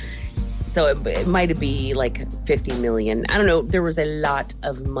 right. So it might be like 50 million. I don't know. There was a lot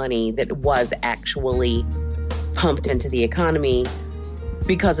of money that was actually pumped into the economy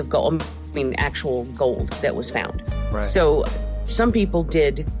because of gold. Actual gold that was found. Right. So some people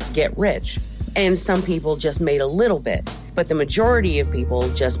did get rich, and some people just made a little bit. But the majority of people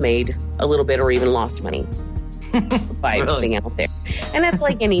just made a little bit or even lost money. By being out there. And that's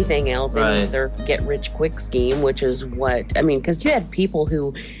like anything else, right. Any other get-rich-quick scheme, which is what, because you had people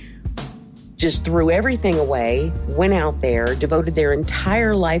who just threw everything away, went out there, devoted their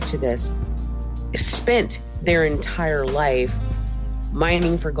entire life to this, spent their entire life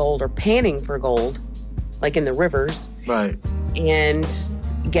mining for gold or panning for gold, like in the rivers, right, and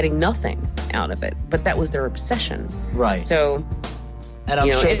getting nothing out of it. But that was their obsession. Right. So... And I'm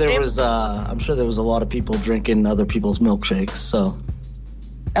sure there was a lot of people drinking other people's milkshakes. So.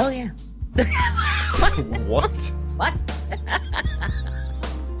 Oh yeah. What? What?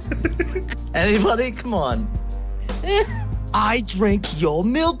 Anybody? Come on. I drink your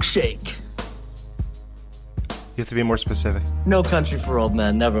milkshake. You have to be more specific. No Country for Old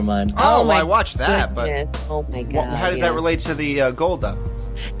Men. Never mind. Oh, I watched that, goodness. But oh my god! How does that relate to the gold, though?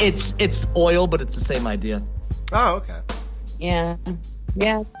 It's oil, but it's the same idea. Oh, okay. Yeah.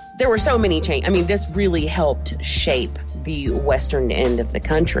 There were so many changes. This really helped shape the western end of the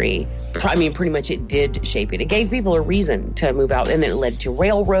country. Pretty much it did shape it. It gave people a reason to move out, and then it led to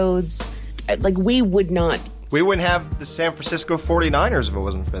railroads. We would not We wouldn't have the San Francisco 49ers if it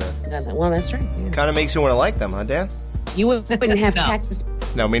wasn't for that. Well, that's right. Yeah. Kind of makes you want to like them, huh, Dan? You wouldn't have Cactus.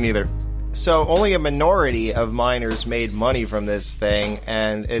 No, me neither. So only a minority of miners made money from this thing,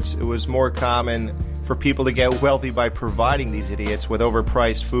 and it was more common for people to get wealthy by providing these idiots with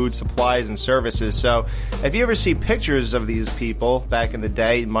overpriced food, supplies, and services. So if you ever see pictures of these people back in the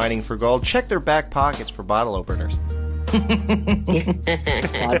day mining for gold, check their back pockets for bottle openers.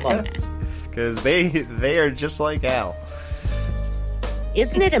 Because they are just like Al.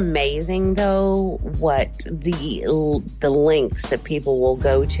 Isn't it amazing, though, what the lengths that people will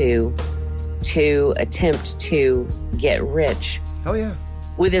go to attempt to get rich? Oh, yeah.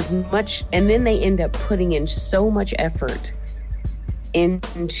 With as much, and then they end up putting in so much effort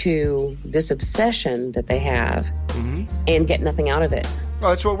into this obsession that they have and get nothing out of it.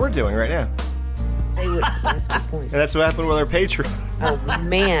 Well, that's what we're doing right now. That's a good point. And that's what happened with our Patreon.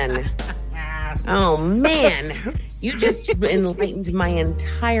 Oh, man. You just enlightened my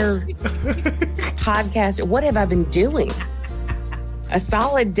entire podcast. What have I been doing? A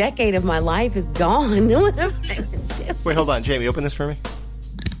solid decade of my life is gone. What have I been doing? Wait, hold on. Jamie, open this for me.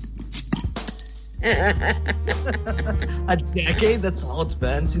 A decade? That's all it's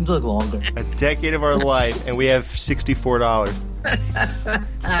been? Seems like longer. A decade of our life, and we have $64.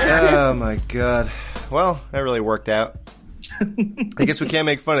 Oh, my God. Well, that really worked out. I guess we can't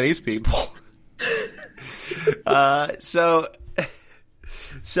make fun of these people. So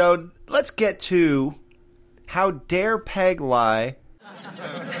let's get to how dare Peg lie.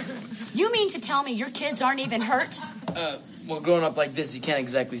 You mean to tell me your kids aren't even hurt? Well, growing up like this, you can't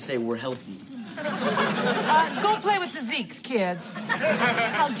exactly say we're healthy. Go play with the Zeeks, kids.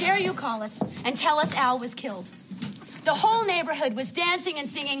 How dare you call us and tell us Al was killed? The whole neighborhood was dancing and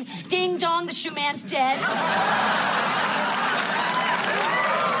singing, "Ding dong, the shoe man's dead."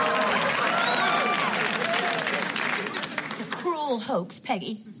 It's a cruel hoax,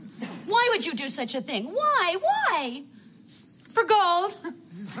 Peggy. Why would you do such a thing? Why? For gold.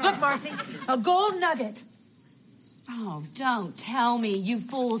 Look, Marcy, a gold nugget. Oh, don't tell me you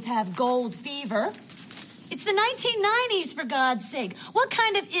fools have gold fever. It's the 1990s, for God's sake. What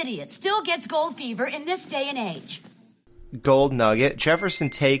kind of idiot still gets gold fever in this day and age? Gold nugget. Jefferson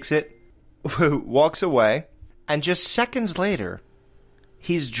takes it, walks away, and just seconds later,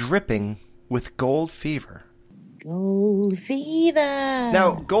 he's dripping with gold fever. Gold fever.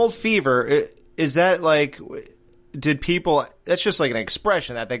 Now, gold fever, is that like... Did people... That's just like an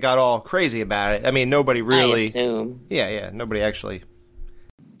expression that they got all crazy about it. I mean, nobody really... I assume. Yeah, nobody actually...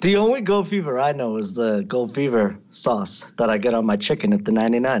 The only gold fever I know is the gold fever sauce that I get on my chicken at the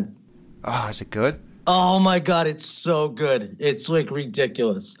 99. Oh, is it good? Oh, my God, it's so good. It's, like,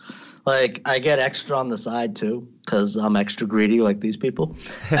 ridiculous. Like, I get extra on the side, too, because I'm extra greedy like these people.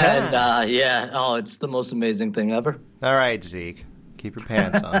 And, it's the most amazing thing ever. All right, Zeke. Keep your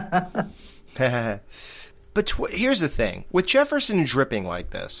pants on. But here's the thing. With Jefferson dripping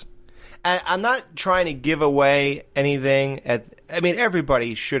like this, and I'm not trying to give away anything.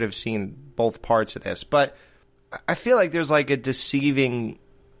 Everybody should have seen both parts of this, but I feel like there's like a deceiving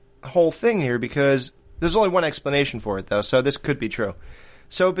whole thing here because there's only one explanation for it, though, so this could be true.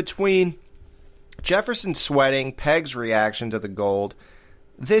 So between Jefferson sweating, Peg's reaction to the gold,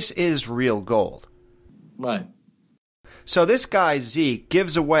 this is real gold. Right. So this guy, Zeke,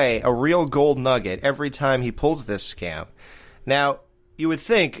 gives away a real gold nugget every time he pulls this scam. Now, you would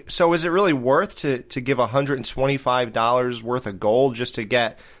think, so is it really worth to give $125 worth of gold just to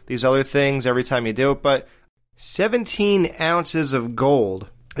get these other things every time you do it? But 17 ounces of gold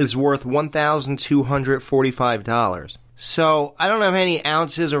is worth $1,245. So I don't know how many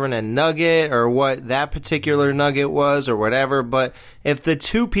ounces are in a nugget or what that particular nugget was or whatever, but if the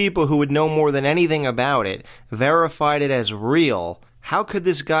two people who would know more than anything about it verified it as real, how could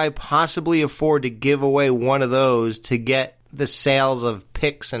this guy possibly afford to give away one of those to get the sales of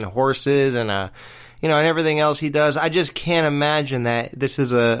picks and horses and and everything else he does? I just can't imagine that this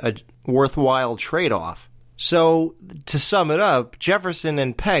is a worthwhile trade-off. So to sum it up, Jefferson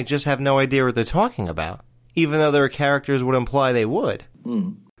and Peg just have no idea what they're talking about, even though their characters would imply they would.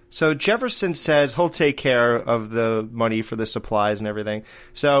 So Jefferson says he'll take care of the money for the supplies and everything.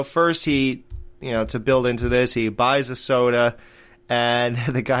 So first he, to build into this, he buys a soda, and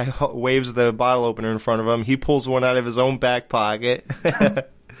the guy waves the bottle opener in front of him. He pulls one out of his own back pocket.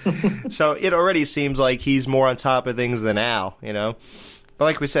 So it already seems like he's more on top of things than Al, But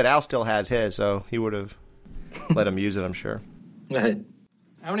like we said, Al still has his, so he would have let him use it, I'm sure. Right.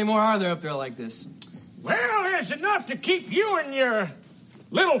 How many more are there up there like this? Well, there's enough to keep you and your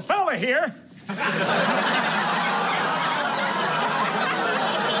little fella here.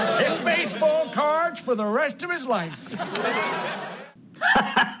 It may baseball cards for the rest of his life.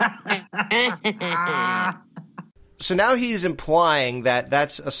 So now he's implying that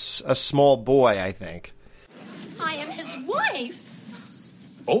that's a small boy, I think. I am his wife.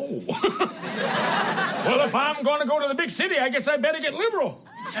 Oh. Well, if I'm going to go to the big city, I guess I better get liberal.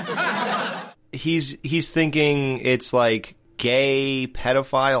 He's thinking it's like gay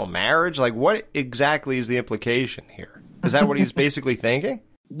pedophile marriage. Like, what exactly is the implication here? Is that what he's basically thinking?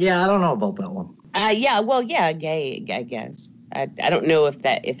 Yeah, I don't know about that one. Gay, I guess. I don't know if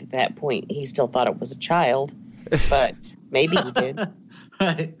at that point he still thought it was a child, but maybe he did.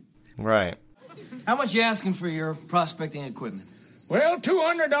 Right. How much you asking for your prospecting equipment? Well,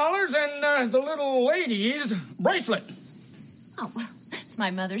 $200 and the little lady's bracelet. Oh, it's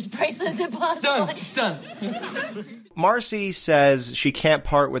my mother's bracelet. Is it possible? Done. Marcy says she can't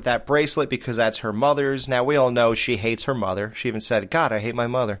part with that bracelet because that's her mother's. Now, we all know she hates her mother. She even said, God, I hate my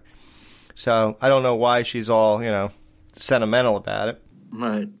mother. So I don't know why she's all, sentimental about it.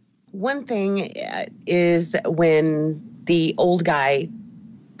 Right. One thing is when the old guy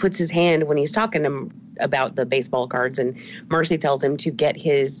puts his hand, when he's talking to him about the baseball cards, and Marcy tells him to get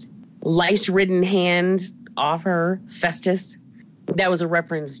his lice-ridden hand off her, Festus. That was a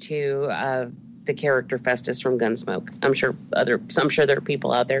reference to the character Festus from Gunsmoke. I'm sure there are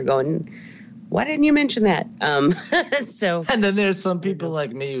people out there going, why didn't you mention that? And then there's some people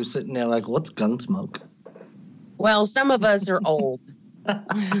like me who's sitting there like, what's Gunsmoke? Well, some of us are old.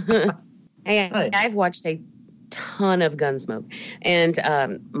 I've watched a ton of Gunsmoke.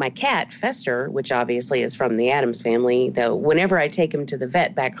 And my cat, Fester, which obviously is from the Addams Family, though whenever I take him to the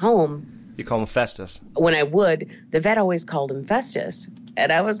vet back home... You call him Festus. When I would, the vet always called him Festus.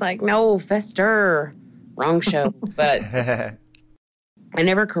 And I was like, no, Fester. Wrong show. But I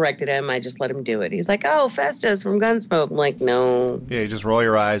never corrected him. I just let him do it. He's like, oh, Festus from Gunsmoke. I'm like, no. Yeah, you just roll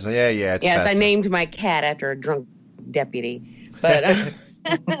your eyes. Yeah, it's Yes, Festus. I named my cat after a drunk deputy. But,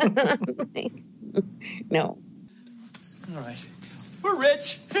 no. All right. We're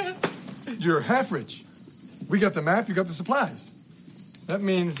rich. You're half rich. We got the map, you got the supplies. That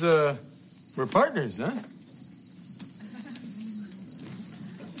means, we're partners, huh?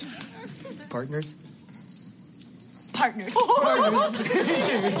 Partners? Partners.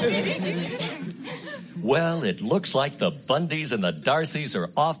 Well, it looks like the Bundys and the Darcys are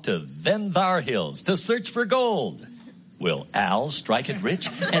off to them thar hills to search for gold. Will Al strike it rich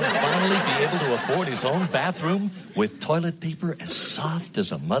and finally be able to afford his own bathroom with toilet paper as soft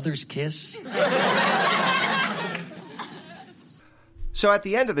as a mother's kiss? So at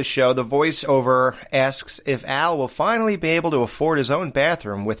the end of the show, the voiceover asks if Al will finally be able to afford his own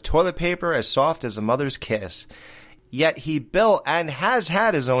bathroom with toilet paper as soft as a mother's kiss. Yet he built and has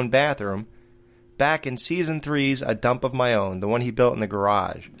had his own bathroom back in season 3's A Dump of My Own, the one he built in the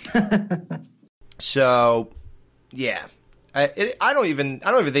garage. So, yeah. I don't even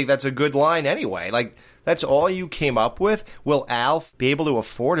think that's a good line anyway. Like, that's all you came up with? Will Al be able to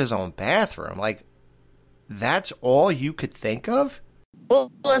afford his own bathroom? Like, that's all you could think of?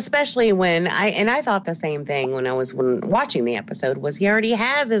 Well, especially when I thought the same thing when watching the episode, was he already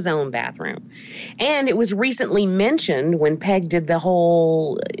has his own bathroom. And it was recently mentioned when Peg did the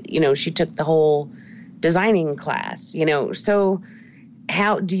whole, she took the whole designing class, so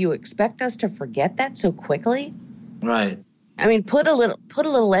how do you expect us to forget that so quickly? Right. I mean, put a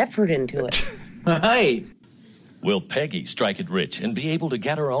little effort into it. Right. Will Peggy strike it rich and be able to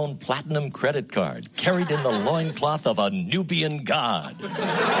get her own platinum credit card carried in the loincloth of a Nubian god?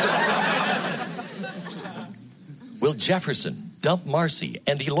 Will Jefferson dump Marcy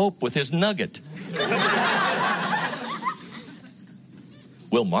and elope with his nugget?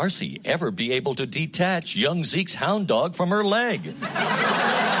 Will Marcy ever be able to detach young Zeke's hound dog from her leg?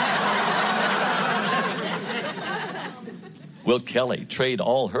 Will Kelly trade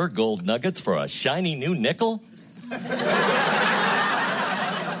all her gold nuggets for a shiny new nickel?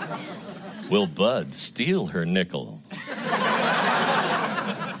 Will Bud steal her nickel?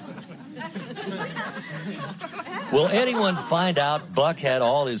 Will anyone find out Buck had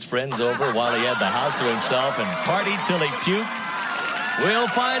all his friends over while he had the house to himself and partied till he puked? We'll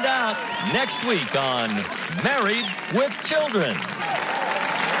find out next week on Married with Children.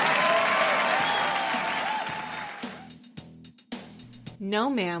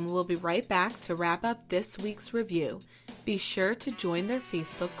 No Ma'am will be right back to wrap up this week's review. Be sure to join their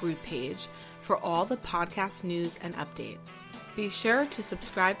Facebook group page for all the podcast news and updates. Be sure to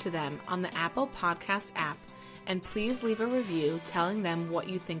subscribe to them on the Apple Podcast app, and please leave a review telling them what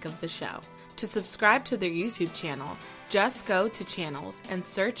you think of the show. To subscribe to their YouTube channel, just go to channels and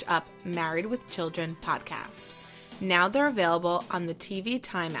search up Married with Children podcast. Now they're available on the TV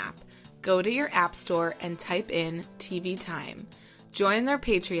Time app, Go to your app store and type in TV Time. Join their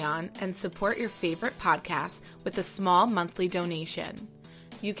Patreon and support your favorite podcast with a small monthly donation.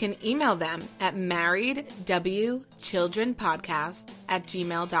 You can email them at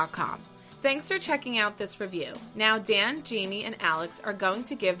marriedwchildrenpodcast@gmail.com. Thanks for checking out this review. Now Dan, Jamie, and Alex are going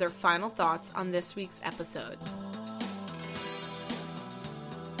to give their final thoughts on this week's episode.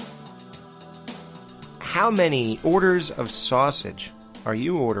 How many orders of sausage are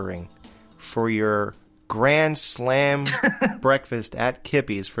you ordering for your Grand Slam breakfast at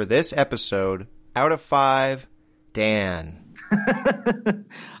Kippy's for this episode? Out of 5, Dan.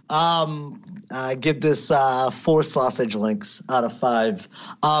 I give this 4 sausage links out of 5.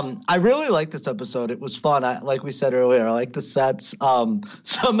 I really like this episode. It was fun. Like we said earlier, I like the sets.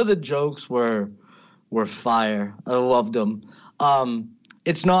 Some of the jokes were fire. I loved them.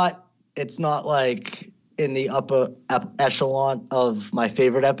 It's not like in the upper echelon of my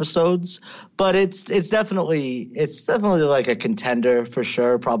favorite episodes, but it's definitely like a contender for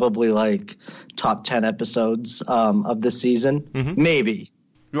sure. Probably like top 10 episodes of the season, maybe.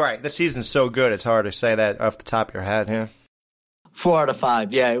 Right, the season's so good, it's hard to say that off the top of your head, yeah. 4 out of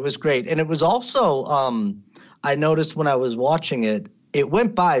 5, yeah, it was great. And it was also, I noticed when I was watching it, it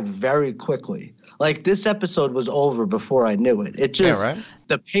went by very quickly. Like, this episode was over before I knew it. It just,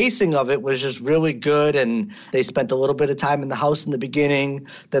 the pacing of it was just really good, and they spent a little bit of time in the house in the beginning,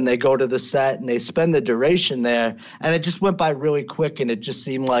 then they go to the set, and they spend the duration there, and it just went by really quick, and it just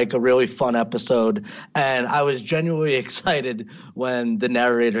seemed like a really fun episode, and I was genuinely excited when the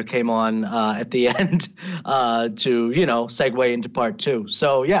narrator came on at the end to, segue into part 2.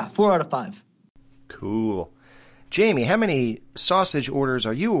 So, yeah, 4 out of 5. Cool. Jamie, how many sausage orders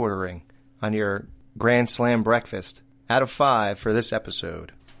are you ordering on your Grand Slam breakfast out of 5 for this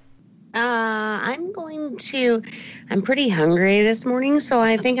episode? I'm pretty hungry this morning, so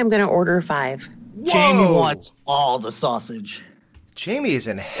I think I'm going to order 5. Whoa. Jamie wants all the sausage. Jamie is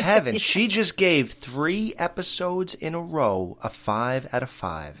in heaven. She just gave 3 episodes in a row a 5 out of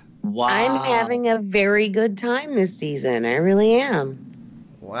 5. Wow. I'm having a very good time this season. I really am.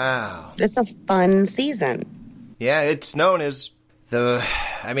 Wow. It's a fun season. Yeah, it's known as 5,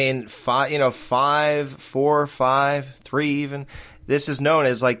 4, 5, 3 even. This is known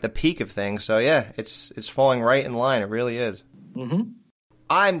as like the peak of things. So yeah, it's falling right in line. It really is. Mm-hmm.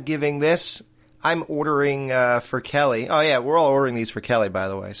 I'm ordering for Kelly. Oh yeah, we're all ordering these for Kelly, by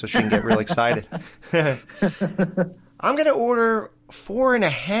the way, so she can get real excited. I'm going to order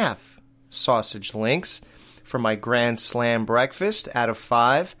 4.5 sausage links for my Grand Slam breakfast out of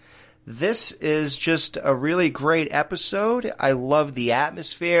 5. This is just a really great episode. I love the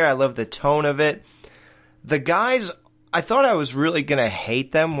atmosphere. I love the tone of it. The guys, I thought I was really going to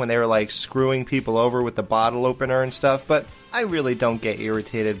hate them when they were like screwing people over with the bottle opener and stuff, but I really don't get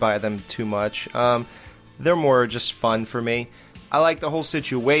irritated by them too much. They're more just fun for me. I like the whole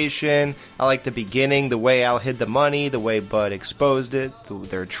situation. I like the beginning, the way Al hid the money, the way Bud exposed it,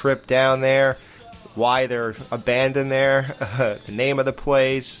 their trip down there. Why they're abandoned there, the name of the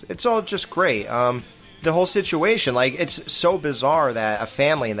place. It's all just great. The whole situation, like, it's so bizarre that a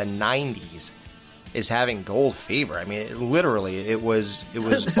family in the 90s is having gold fever. I mean, it was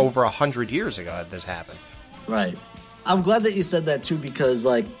over 100 years ago that this happened. Right. I'm glad that you said that too, because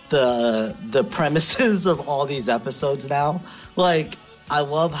like the premises of all these episodes now, like, I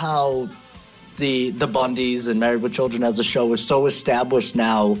love how the Bundys and Married with Children as a show is so established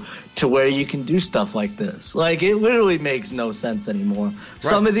now to where you can do stuff like this. Like, it literally makes no sense anymore. Right.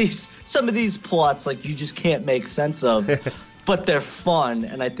 Some of these plots, like, you just can't make sense of. But they're fun,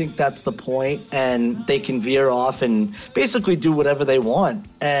 and I think that's the point, and they can veer off and basically do whatever they want.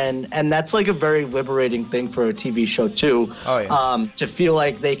 And that's like a very liberating thing for a TV show too. Oh, yeah. To feel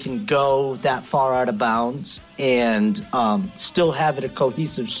like they can go that far out of bounds and still have it a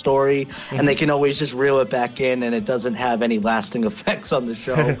cohesive story, and they can always just reel it back in, and it doesn't have any lasting effects on the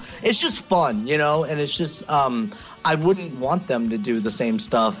show. It's just fun, and it's just I wouldn't want them to do the same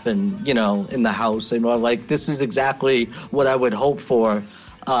stuff and, in the house. Like, this is exactly what I would hope for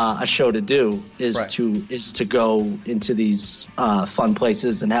a show to do is to go into these fun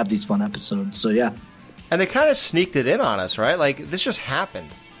places and have these fun episodes. So, yeah. And they kind of sneaked it in on us, right? Like, this just happened.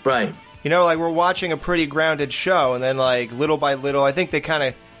 Right. Like, we're watching a pretty grounded show, and then, like, little by little, I think they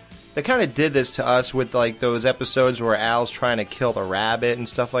kind of did this to us with, like, those episodes where Al's trying to kill the rabbit and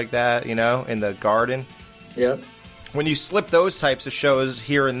stuff like that, in the garden. Yep. When you slip those types of shows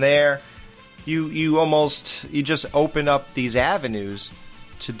here and there, you just open up these avenues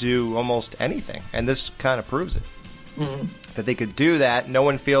to do almost anything, and this kind of proves it. Mm-hmm. That they could do that. No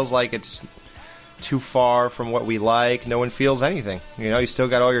one feels like it's too far from what we like. No one feels anything. You know, you still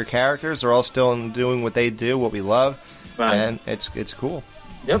got all your characters. They're all still doing what they do, what we love. Right. And it's cool.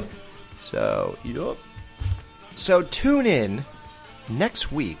 Yep. So tune in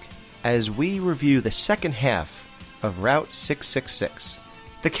next week as we review the second half of Route 666.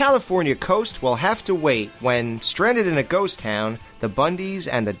 The California coast will have to wait when, stranded in a ghost town, the Bundys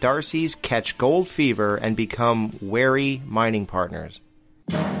and the Darcys catch gold fever and become wary mining partners.